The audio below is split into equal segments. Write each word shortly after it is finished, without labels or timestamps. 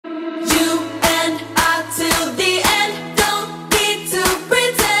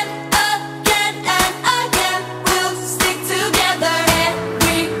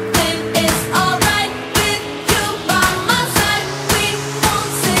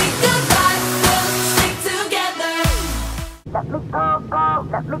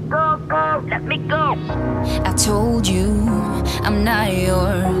Let me go, go, let me go. I told you I'm not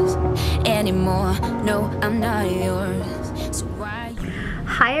yours anymore. No, I'm not yours. So why?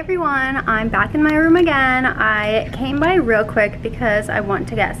 Hi everyone, I'm back in my room again. I came by real quick because I want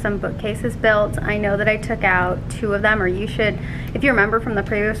to get some bookcases built. I know that I took out 2 of them, or you should, if you remember from the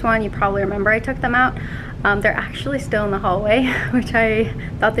previous one, you probably remember I took them out. They're actually still in the hallway, which I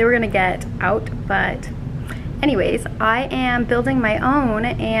thought they were gonna get out, but anyways, I am building my own,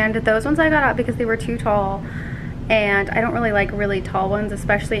 and those ones I got out because they were too tall, and I don't really like really tall ones,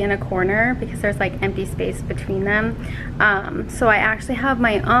 especially in a corner, because there's like empty space between them. So I actually have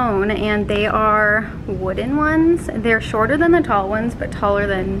my own, and they are wooden ones. They're shorter than the tall ones, but taller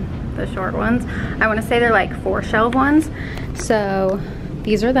than the short ones. I want to say they're like 4-shelf ones. So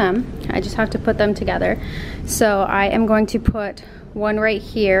these are them. I just have to put them together. So I am going to put one right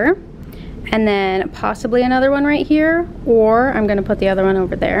here, and then possibly another one right here, or I'm gonna put the other one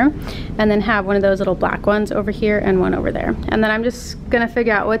over there, and then have one of those little black ones over here and one over there. And then I'm just gonna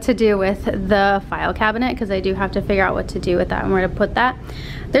figure out what to do with the file cabinet, because I do have to figure out what to do with that and where to put that.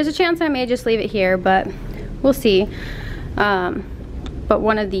 There's a chance I may just leave it here, but we'll see. But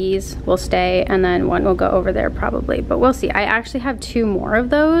one of these will stay, and then one will go over there probably, but we'll see. I actually have 2 more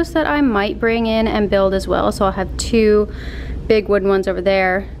of those that I might bring in and build as well. So I'll have 2 big wooden ones over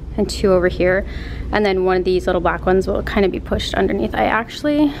there and 2 over here, and then one of these little black ones will kind of be pushed underneath.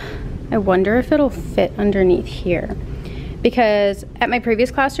 I wonder if it'll fit underneath here, because at my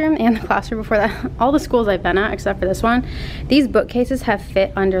previous classroom and the classroom before that, all the schools I've been at except for this one, these bookcases have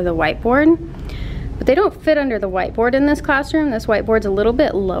fit under the whiteboard, but they don't fit under the whiteboard in this classroom. This whiteboard's a little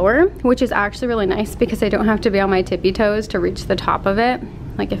bit lower, which is actually really nice because I don't have to be on my tippy toes to reach the top of it.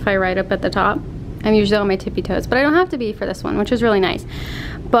 Like if I write up at the top, I'm usually on my tippy toes, but I don't have to be for this one, which is really nice.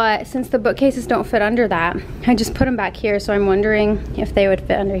 But since the bookcases don't fit under that, I just put them back here, so I'm wondering if they would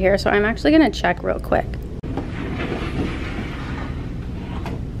fit under here. So I'm actually gonna check real quick.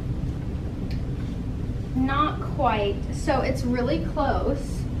 Not quite. So it's really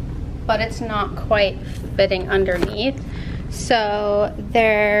close, but it's not quite fitting underneath. So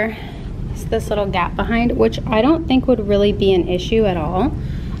there's this little gap behind, which I don't think would really be an issue at all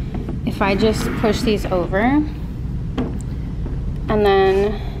if I just push these over and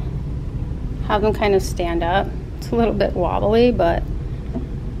then have them kind of stand up. It's a little bit wobbly, but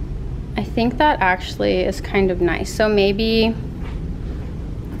I think that actually is kind of nice. So maybe,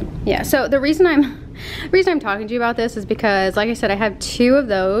 yeah, so the reason I'm talking to you about this is because, like I said, I have 2 of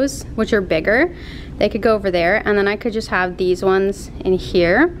those, which are bigger. They could go over there, and then I could just have these ones in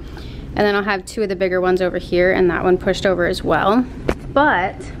here, and then I'll have 2 of the bigger ones over here, and that one pushed over as well.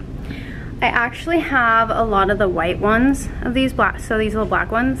 But I actually have a lot of the white ones of these black, so these little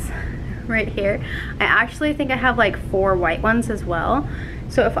black ones right here. I actually think I have like 4 white ones as well.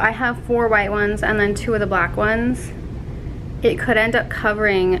 So if I have 4 white ones and then 2 of the black ones, it could end up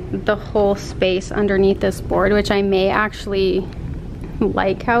covering the whole space underneath this board, which I may actually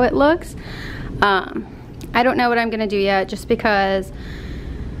like how it looks. I don't know what I'm gonna do yet, just because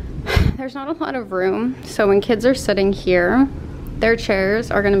there's not a lot of room. So when kids are sitting here, their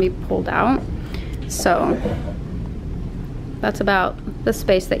chairs are going to be pulled out, so that's about the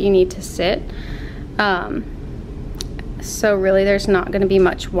space that you need to sit. So really there's not going to be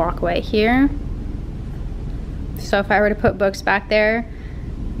much walkway here. So if I were to put books back there,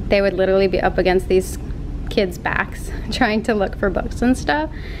 they would literally be up against these kids' backs trying to look for books and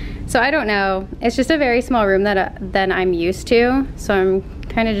stuff. So I don't know. It's just a very small room that I'm used to, so I'm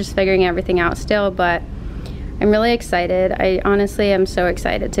kind of just figuring everything out still, but I'm really excited. I honestly am so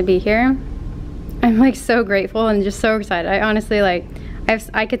excited to be here. I'm like so grateful and just so excited. I honestly like,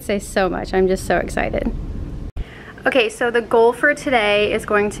 I could say so much. I'm just so excited. Okay, so the goal for today is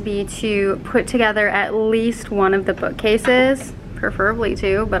going to be to put together at least one of the bookcases, preferably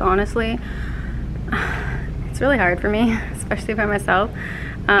 2, but honestly, it's really hard for me, especially by myself.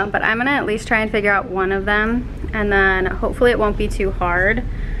 But I'm gonna at least try and figure out one of them, and then hopefully it won't be too hard.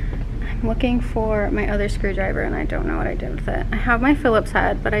 I'm looking for my other screwdriver and I don't know what I did with it. I have my Phillips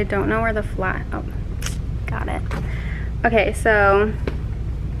head, but I don't know where the flat, oh, got it. Okay, so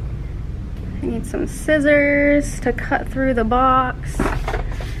I need some scissors to cut through the box.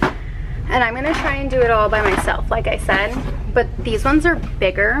 And I'm gonna try and do it all by myself, like I said, but these ones are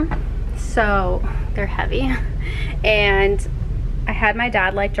bigger, so they're heavy. And I had my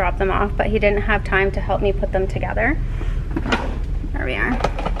dad like drop them off, but he didn't have time to help me put them together. There we are.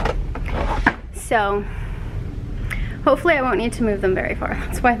 So hopefully I won't need to move them very far.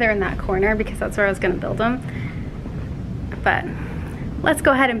 That's why they're in that corner, because that's where I was gonna build them. But let's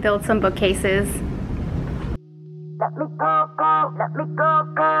go ahead and build some bookcases. Let me go, go. go, let me go,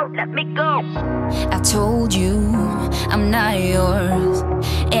 go, let me go. I told you I'm not yours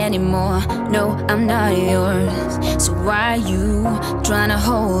anymore. No, I'm not yours. So why you trying to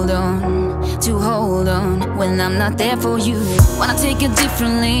hold on when I'm not there for you? Wanna take a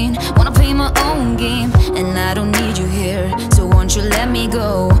different lane, wanna play my own game, and I don't need you here, so won't you let me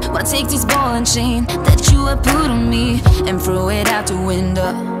go? Wanna take this ball and chain that you have put on me and throw it out the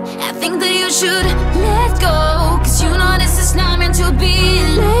window. I think that you should let go, cause you know this is not meant to be.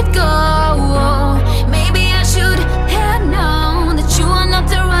 Let go. Maybe I should have known that you are not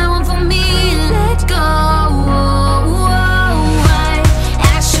the right one for me. Let go.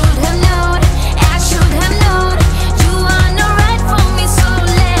 I should have known, I should have known you are not right for me. So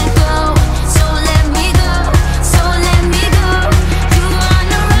let go, so let me go, so let me go. You are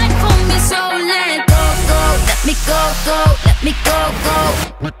not right for me, so let go, go. Let me go, go, let me go, go.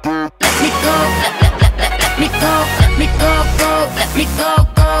 Let me go, let me go, let me go, go. Let me go,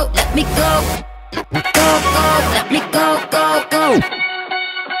 go, let me go. Go, go, let me go, go, go.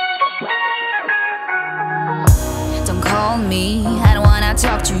 Don't call me, I don't wanna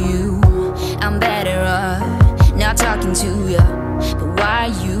talk to you. I'm better off not talking to you. But why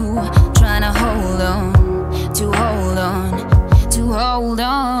you trying to hold on, to hold on, to hold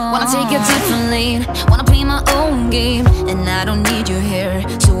on? Wanna take a different lane, wanna play my own game, and I don't need you here,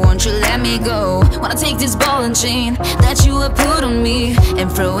 so won't you let me go? Wanna take this ball and chain that you have put on me and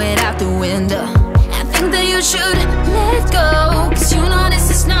throw it out the window. I think that you should let go, cause you know this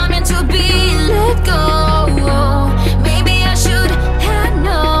is not meant to be. Let go. Maybe I should have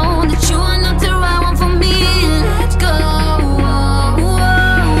known that you are not the right one for me. Let go.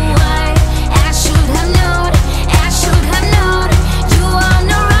 I should have known, I should have known you are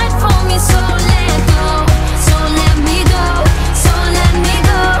not right for me. So let go, so let me go, so let me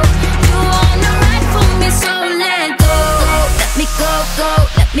go. You are not right for me, so let go. Let me go, go,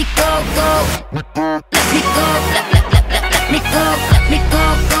 let me go, go. Let me go, let me go, let me go,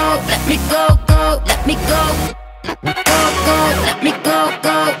 go. Let me go, go, let me go. Go, go, let me go,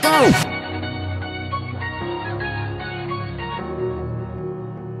 go, go.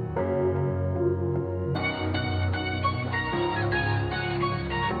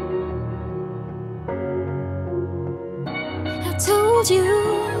 I told you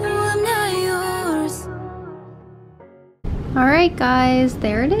I'm not yours. Alright guys,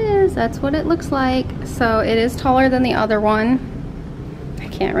 there it is. That's what it looks like. So it is taller than the other one. I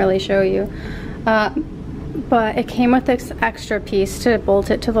can't really show you. But it came with this extra piece to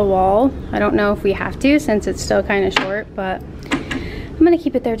bolt it to the wall. I don't know if we have to since it's still kind of short, but I'm gonna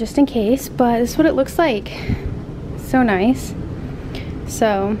keep it there just in case. But this is what it looks like. So nice.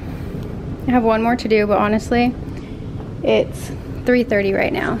 So I have one more to do, but honestly, it's 3:30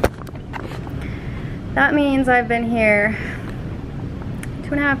 right now. That means I've been here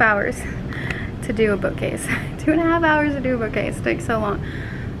 2.5 hours to do a bookcase. 2.5 hours to do a bookcase. It takes so long.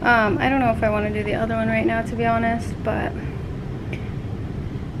 I don't know if I want to do the other one right now, to be honest, but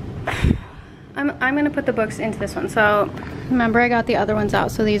I'm gonna put the books into this one. So remember, I got the other ones out,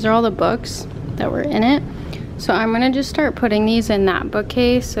 so these are all the books that were in it. So I'm gonna just start putting these in that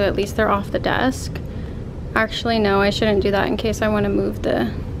bookcase, so at least they're off the desk. Actually, no, I shouldn't do that in case I want to move the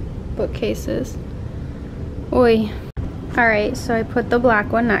bookcases. Oi. Alright, so I put the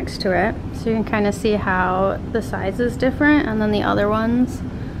black one next to it, so you can kind of see how the size is different, and then the other ones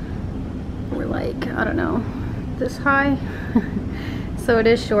were like, I don't know, this high. So it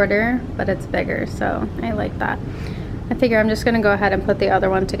is shorter, but it's bigger, so I like that. I figure I'm just gonna go ahead and put the other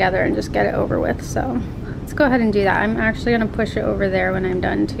one together and just get it over with, so let's go ahead and do that. I'm actually gonna push it over there when I'm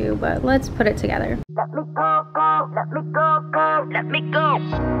done too, but let's put it together. Let me go, go, let me go, go, let me go.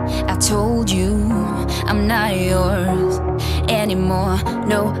 I told you I'm not yours anymore.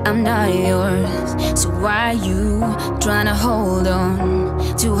 No, I'm not yours. So why you trying to hold on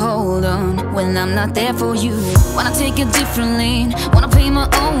when I'm not there for you? Wanna take a different lane, wanna play my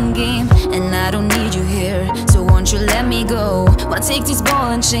own game, and I don't need you here, so won't you let me go? Wanna take this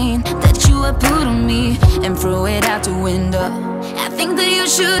ball and chain that you have put on me and throw it out the window. I think that you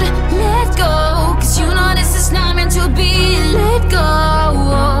should let go, cause you know this is not meant to be. Let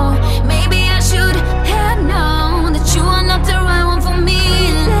go. Maybe I should have known that you are not the right one for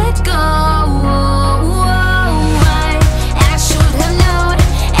me. Let go. I should have known,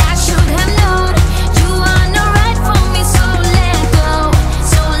 I should have known you are not right for me. So let go,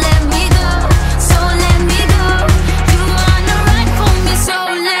 so let me go, so let me go. You are not right for me, so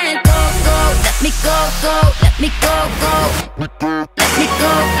let go, go. Let me go, go, let me go, go. Let me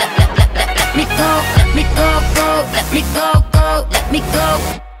go, let me go, let me go, go. Let me go, go, let me go.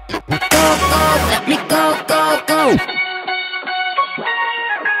 Go, go, let me go, go, go.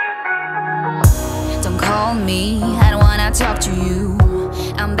 call me, I don't wanna talk to you.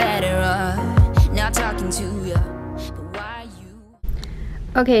 I'm better off not talking to you. But why you?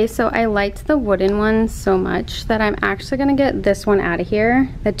 Okay, so I liked the wooden one so much that I'm actually gonna get this one out of here.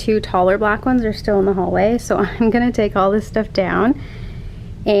 The two taller black ones are still in the hallway, so I'm gonna take all this stuff down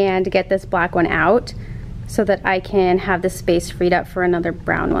and get this black one out so that I can have the space freed up for another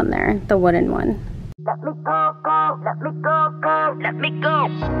brown one there, the wooden one. Let me go, go, let me go, go, let me go.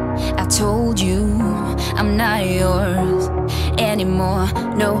 I told you I'm not yours anymore.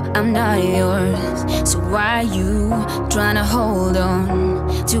 No, I'm not yours. So why you trying to hold on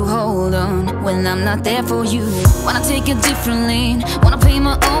when I'm not there for you? Wanna take a different lane, wanna play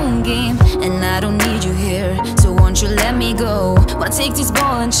my own game, and I don't need you here, so won't you let me go? Wanna take this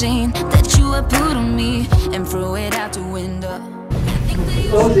ball and chain that you have put on me and throw it out the window.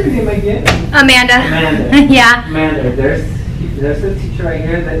 What was your name again? Amanda. Amanda. Yeah. Amanda, there's a teacher right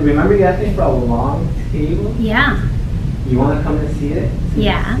here that, remember you asked me for a long table? Yeah. You want to come and see it?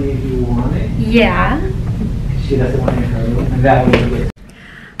 Yeah. See if you want it? Yeah. She doesn't want it in her room, and that would be it.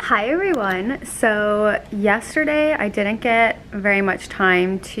 Hi everyone. So yesterday I didn't get very much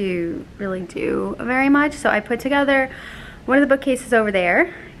time to really do very much, so I put together one of the bookcases over there.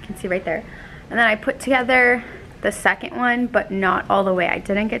 You can see right there. And then I put together the second one, but not all the way. I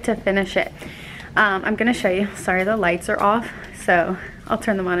didn't get to finish it. I'm gonna show you. Sorry, the lights are off, so I'll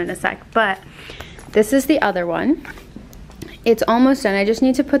turn them on in a sec. But this is the other one. It's almost done. I just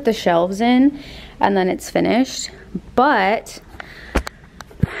need to put the shelves in and then it's finished. But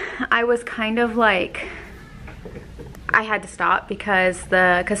I was kind of like, I had to stop because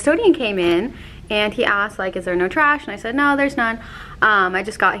the custodian came in and he asked, like, is there no trash? And I said, no, there's none. I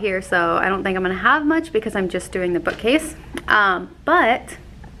just got here, so I don't think I'm gonna have much because I'm just doing the bookcase. But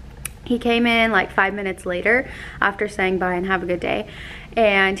he came in like 5 minutes later after saying bye and have a good day.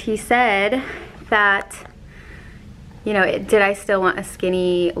 And he said that, you know, did I still want a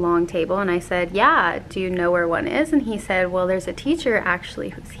skinny long table? And I said, yeah, do you know where one is? And he said, well, there's a teacher actually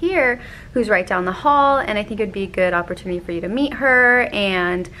who's here, who's right down the hall, and I think it'd be a good opportunity for you to meet her.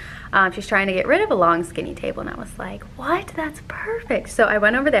 And she's trying to get rid of a long skinny table. And I was like, what? That's perfect. So I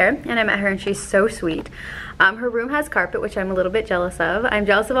went over there and I met her, and she's so sweet. Her room has carpet, which I'm a little bit jealous of. I'm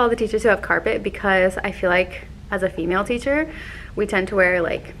jealous of all the teachers who have carpet because I feel like as a female teacher, we tend to wear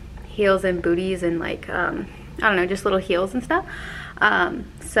like heels and booties and like, I don't know, just little heels and stuff.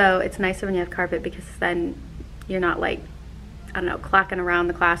 So it's nicer when you have carpet because then you're not like, I don't know, clacking around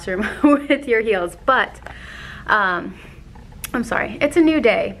the classroom with your heels. But I'm sorry, it's a new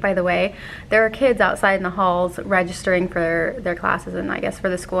day, by the way. There are kids outside in the halls registering for their classes and I guess for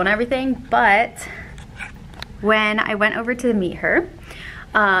the school and everything. But when I went over to meet her,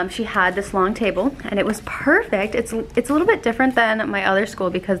 she had this long table and it was perfect. It's a little bit different than my other school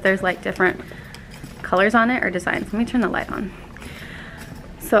because there's like different colors on it or designs. Let me turn the light on.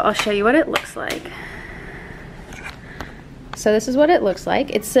 So I'll show you what it looks like. So this is what it looks like.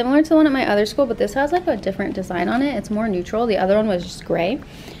 It's similar to the one at my other school, but this has like a different design on it. It's more neutral. The other one was just gray.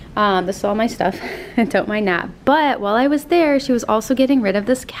 This is all my stuff. Don't mind that. But while I was there, she was also getting rid of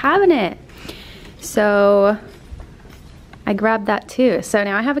this cabinet. So I grabbed that too. So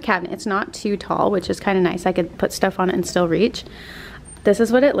now I have a cabinet. It's not too tall, which is kind of nice. I could put stuff on it and still reach. This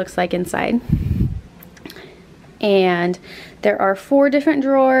is what it looks like inside. And there are 4 different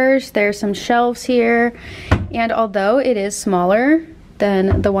drawers. There's some shelves here. And although it is smaller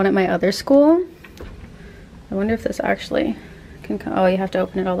than the one at my other school, I wonder if this actually can come, oh, you have to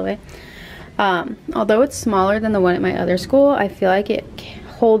open it all the way. Although it's smaller than the one at my other school, I feel like it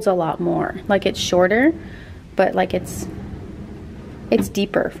holds a lot more. Like it's shorter, but like it's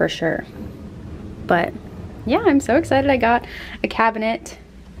deeper for sure. But yeah, I'm so excited I got a cabinet,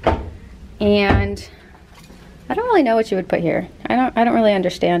 and I don't really know what you would put here. I don't really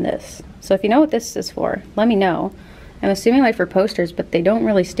understand this. So if you know what this is for, let me know. I'm assuming like for posters, but they don't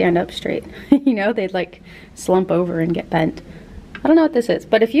really stand up straight. You know, they'd like slump over and get bent. I don't know what this is,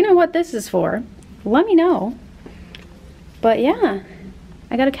 but if you know what this is for, let me know. But yeah,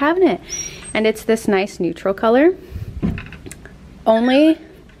 I got a cabinet and it's this nice neutral color. Only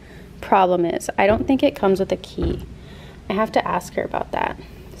problem is I don't think it comes with a key. I have to ask her about that.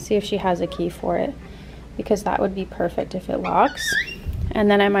 See if she has a key for it, because that would be perfect if it locks. And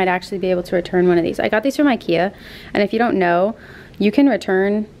then I might actually be able to return one of these. I got these from IKEA, and if you don't know, you can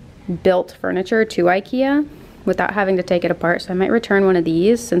return built furniture to IKEA without having to take it apart. So I might return one of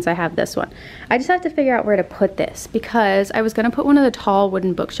these since I have this one. I just have to figure out where to put this because I was gonna put one of the tall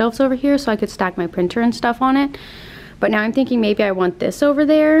wooden bookshelves over here so I could stack my printer and stuff on it. But now I'm thinking maybe I want this over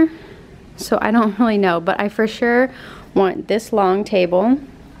there. So I don't really know, but I for sure want this long table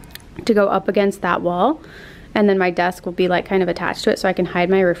to go up against that wall, and then my desk will be like kind of attached to it, so I can hide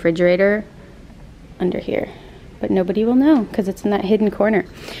my refrigerator under here, but nobody will know because it's in that hidden corner.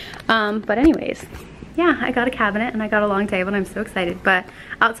 But anyways, yeah, I got a cabinet and I got a long table and I'm so excited. But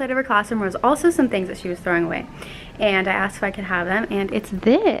outside of her classroom was also some things that she was throwing away, and I asked if I could have them, and it's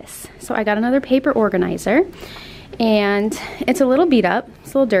this. So I got another paper organizer, and it's a little beat up,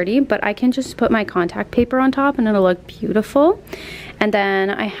 it's a little dirty, but I can just put my contact paper on top and it'll look beautiful. And then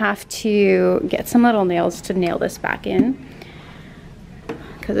I have to get some little nails to nail this back in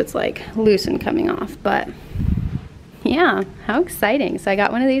because it's like loose and coming off. But yeah, how exciting. So I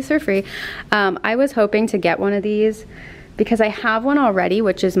got one of these for free. I was hoping to get one of these because I have one already,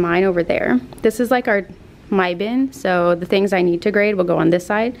 which is mine over there. This is like my bin, so the things I need to grade will go on this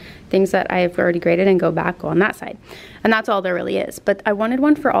side. Things that I've already graded and go back go on that side. And that's all there really is. But I wanted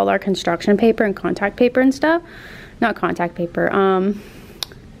one for all our construction paper and contact paper and stuff. Not contact paper,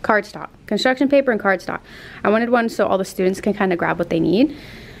 cardstock. Construction paper and cardstock. I wanted one so all the students can kind of grab what they need.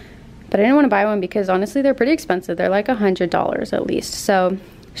 But I didn't want to buy one because honestly they're pretty expensive. They're like $100 at least. So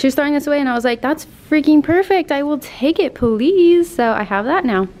she was throwing this away and I was like, that's freaking perfect. I will take it, please. So I have that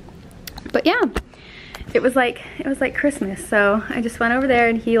now. But yeah, it was like Christmas. So I just went over there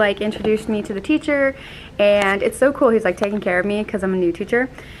and he like introduced me to the teacher, and it's so cool. He's like taking care of me because I'm a new teacher.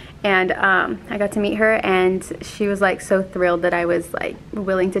 And I got to meet her, and she was like so thrilled that I was like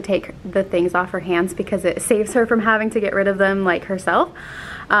willing to take the things off her hands because it saves her from having to get rid of them like herself.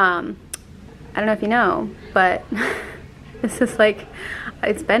 I don't know if you know, but this is like,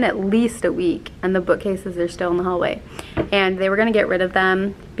 it's been at least a week and the bookcases are still in the hallway, and they were going to get rid of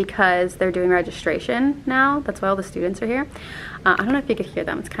them because they're doing registration now. That's why all the students are here. I don't know if you could hear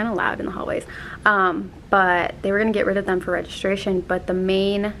them, it's kind of loud in the hallways, but they were going to get rid of them for registration. But the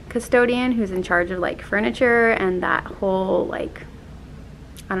main custodian, who's in charge of like furniture and that whole like,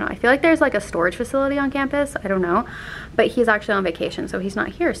 I don't know, I feel like there's like a storage facility on campus, I don't know, but he's actually on vacation, so he's not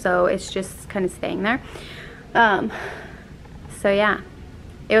here, so it's just kind of staying there. So yeah,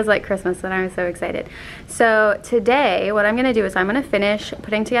 it was like Christmas and I was so excited. So today what I'm gonna do is I'm gonna finish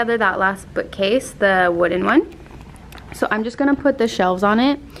putting together that last bookcase, the wooden one. So I'm just gonna put the shelves on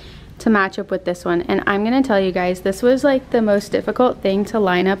it to match up with this one, and I'm gonna tell you guys, this was like the most difficult thing to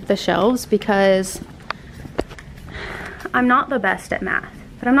line up the shelves because I'm not the best at math,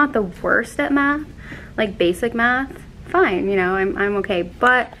 but I'm not the worst at math. Like basic math, fine, you know, I'm okay,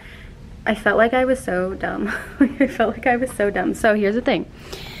 but I felt like I was so dumb. I felt like I was so dumb. So here's the thing.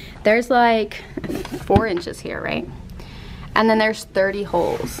 There's like 4 inches here, right? And then there's 30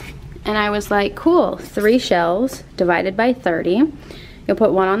 holes. And I was like, cool, 3 shelves divided by 30. You'll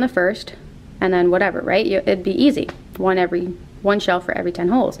put 1 on the first, and then whatever, right? It'd be easy. One shelf for every 10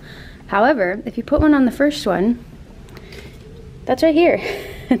 holes. However, if you put 1 on the first one, that's right here.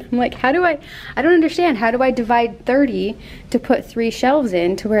 And I'm like, I don't understand. How do I divide 30 to put 3 shelves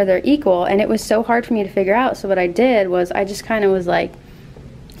in to where they're equal? And it was so hard for me to figure out. So what I did was I just kind of was like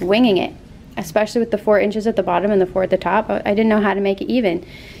winging it, especially with the 4 inches at the bottom and the 4 at the top. I didn't know how to make it even.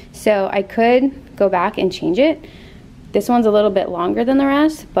 So I could go back and change it. This one's a little bit longer than the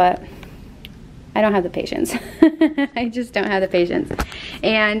rest, but I don't have the patience. I just don't have the patience.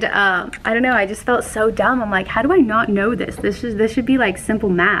 And I don't know, I just felt so dumb. I'm like, how do I not know this? This should be like simple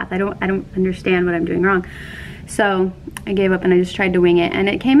math. I don't understand what I'm doing wrong. So I gave up and I just tried to wing it, and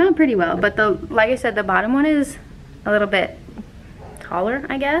it came out pretty well. But like I said, the bottom one is a little bit taller,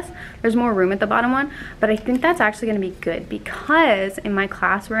 I guess. There's more room at the bottom one, but I think that's actually gonna be good because in my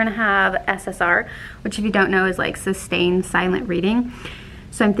class we're gonna have SSR, which if you don't know is like sustained silent reading.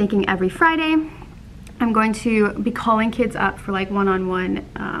 So I'm thinking every Friday I'm going to be calling kids up for like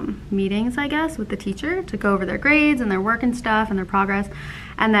one-on-one meetings, I guess, with the teacher to go over their grades and their work and stuff and their progress.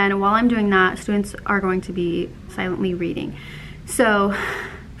 And then while I'm doing that, students are going to be silently reading. So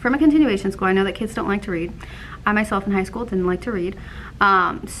from a continuation school, I know that kids don't like to read. I myself in high school didn't like to read.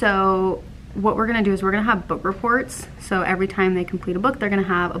 So what we're gonna do is we're gonna have book reports. So every time they complete a book, they're gonna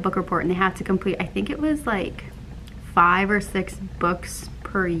have a book report, and they have to complete, I think it was like 5 or 6 books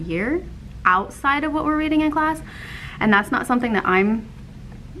per year outside of what we're reading in class. And that's not something that I'm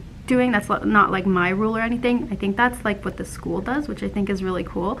doing. That's not like my rule or anything. I think that's like what the school does, which I think is really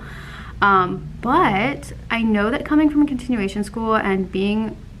cool. But I know that coming from a continuation school and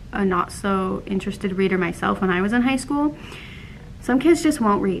being a not so interested reader myself when I was in high school, some kids just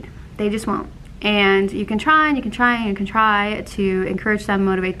won't read. They just won't. And you can try and you can try and you can try to encourage them,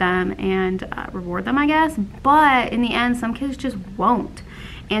 motivate them, and reward them, I guess. But in the end, some kids just won't.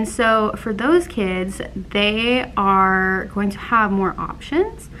 And so for those kids, they are going to have more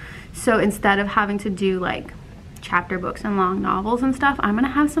options. So instead of having to do like chapter books and long novels and stuff, I'm gonna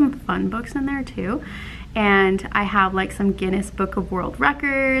have some fun books in there too. And I have like some Guinness Book of World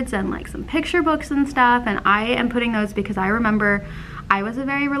Records and like some picture books and stuff, and I am putting those because I remember I was a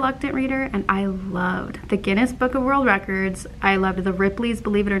very reluctant reader and I loved the Guinness Book of World Records. I loved the Ripley's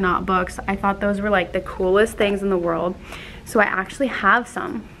Believe It or Not books. I thought those were like the coolest things in the world. So I actually have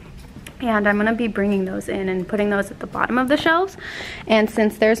some, and I'm gonna be bringing those in and putting those at the bottom of the shelves. And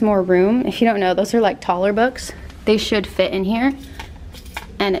since there's more room, if you don't know, those are like taller books. They should fit in here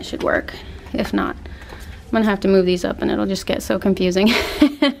and it should work. If not, I'm gonna have to move these up and it'll just get so confusing.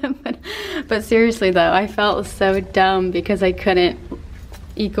 but seriously though, I felt so dumb because I couldn't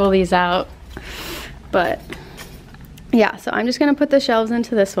equal these out. But yeah, so I'm just gonna put the shelves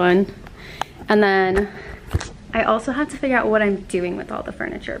into this one, and then I also have to figure out what I'm doing with all the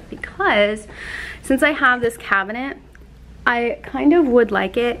furniture, because since I have this cabinet, I kind of would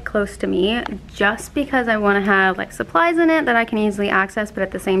like it close to me just because I want to have like supplies in it that I can easily access, but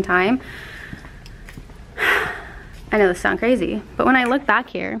at the same time, I know this sounds crazy, but when I look back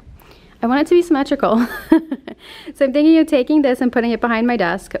here, I want it to be symmetrical. So I'm thinking of taking this and putting it behind my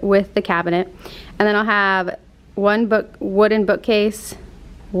desk with the cabinet, and then I'll have one wooden bookcase,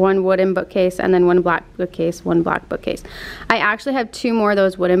 one wooden bookcase, and then one black bookcase, one black bookcase. I actually have 2 more of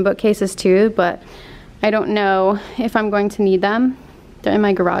those wooden bookcases too, but I don't know if I'm going to need them. They're in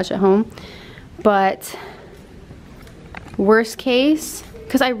my garage at home. But worst case,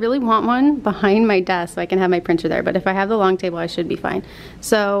 because I really want one behind my desk so I can have my printer there, but if I have the long table, I should be fine.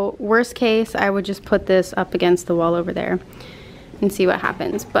 So worst case, I would just put this up against the wall over there and see what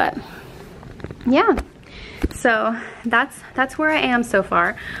happens. But yeah, so that's where I am so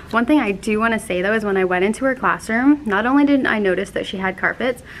far. One thing I do want to say though is when I went into her classroom, not only did I notice that she had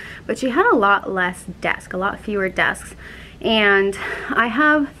carpets, but she had a lot less desks, a lot fewer desks. And I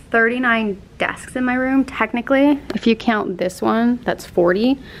have 39 desks in my room technically. If you count this one, that's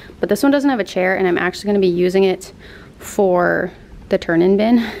 40, but this one doesn't have a chair, and I'm actually going to be using it for the turn-in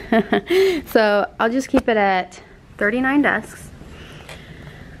bin. So I'll just keep it at 39 desks.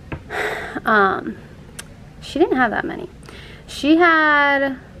 She didn't have that many. She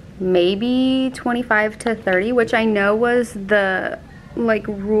had maybe 25 to 30, which I know was the like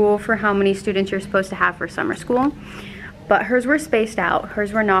rule for how many students you're supposed to have for summer school. But hers were spaced out.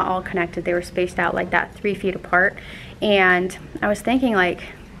 Hers were not all connected. They were spaced out like that, 3 feet apart. And I was thinking, like,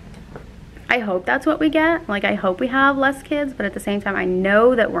 I hope that's what we get. Like, I hope we have less kids, but at the same time, I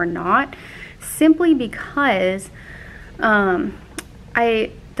know that we're not, simply because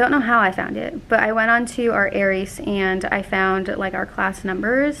I don't know how I found it, but I went onto our Aries and I found like our class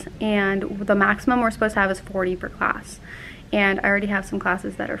numbers, and the maximum we're supposed to have is 40 per class. And I already have some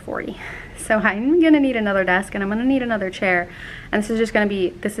classes that are 40. So I'm gonna need another desk and I'm gonna need another chair. And this is just gonna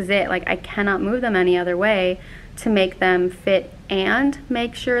be, this is it. Like, I cannot move them any other way to make them fit and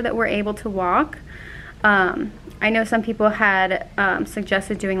make sure that we're able to walk. I know some people had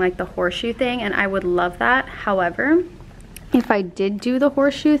suggested doing like the horseshoe thing, and I would love that. However, if I did do the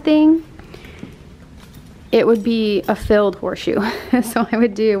horseshoe thing, it would be a filled horseshoe. So I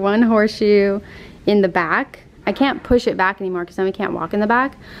would do one horseshoe in the back. I can't push it back anymore because then we can't walk in the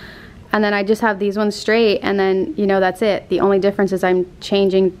back. And then I just have these ones straight, and then, you know, that's it. The only difference is I'm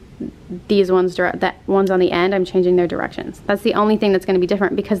changing these ones, that ones on the end, I'm changing their directions. That's the only thing that's going to be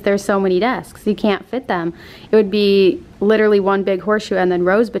different, because there's so many desks. You can't fit them. It would be literally one big horseshoe and then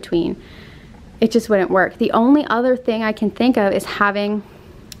rows between. It just wouldn't work. The only other thing I can think of is having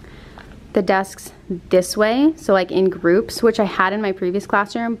the desks this way, so like in groups, which I had in my previous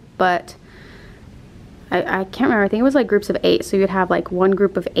classroom, but I can't remember. I think it was like groups of 8, so you'd have like one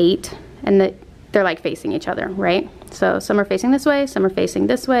group of 8, and they're like facing each other, right? So some are facing this way, some are facing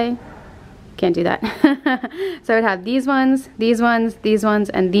this way. Can't do that. So I would have these ones, these ones, these ones,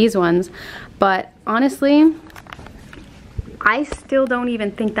 and these ones. But honestly, I still don't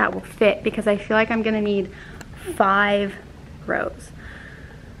even think that will fit, because I feel like I'm gonna need 5 rows.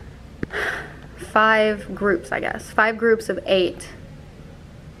 5 groups, I guess. 5 groups of 8,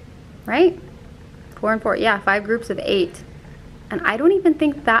 right? 4 and 4, yeah, 5 groups of 8. And I don't even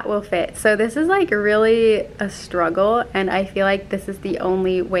think that will fit. So this is like really a struggle, and I feel like this is the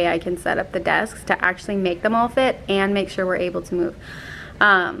only way I can set up the desks to actually make them all fit and make sure we're able to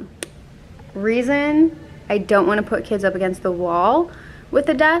move. Reason I don't want to put kids up against the wall with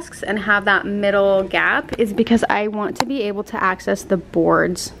the desks and have that middle gap is because I want to be able to access the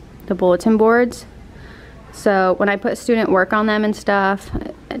boards, the bulletin boards. So when I put student work on them and stuff,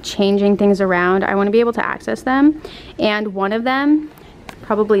 changing things around, I want to be able to access them. And one of them,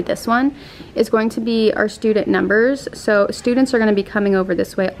 probably this one, is going to be our student numbers. So students are going to be coming over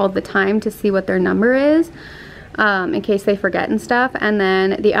this way all the time to see what their number is. in case they forget and stuff. And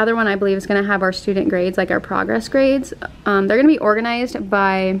then the other one I believe is going to have our student grades, like our progress grades. They're going to be organized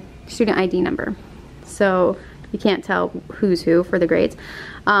by student ID number, so you can't tell who's who for the grades.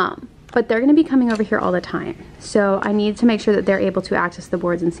 But they're going to be coming over here all the time, so I need to make sure that they're able to access the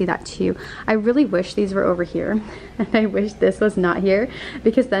boards and see that too. I really wish these were over here, and I wish this was not here,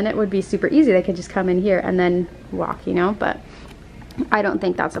 because then it would be super easy. They could just come in here and then walk, you know, but I don't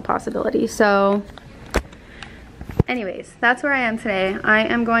think that's a possibility. So anyways, that's where I am today. I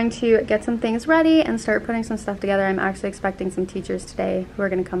am going to get some things ready and start putting some stuff together. I'm actually expecting some teachers today who are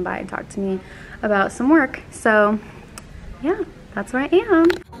going to come by and talk to me about some work. So yeah, that's where I am.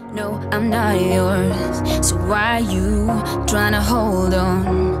 No, I'm not yours. So why you trying to hold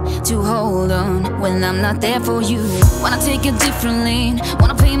on when I'm not there for you? Wanna take a different lane,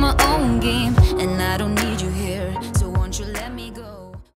 wanna play my own game, and I don't need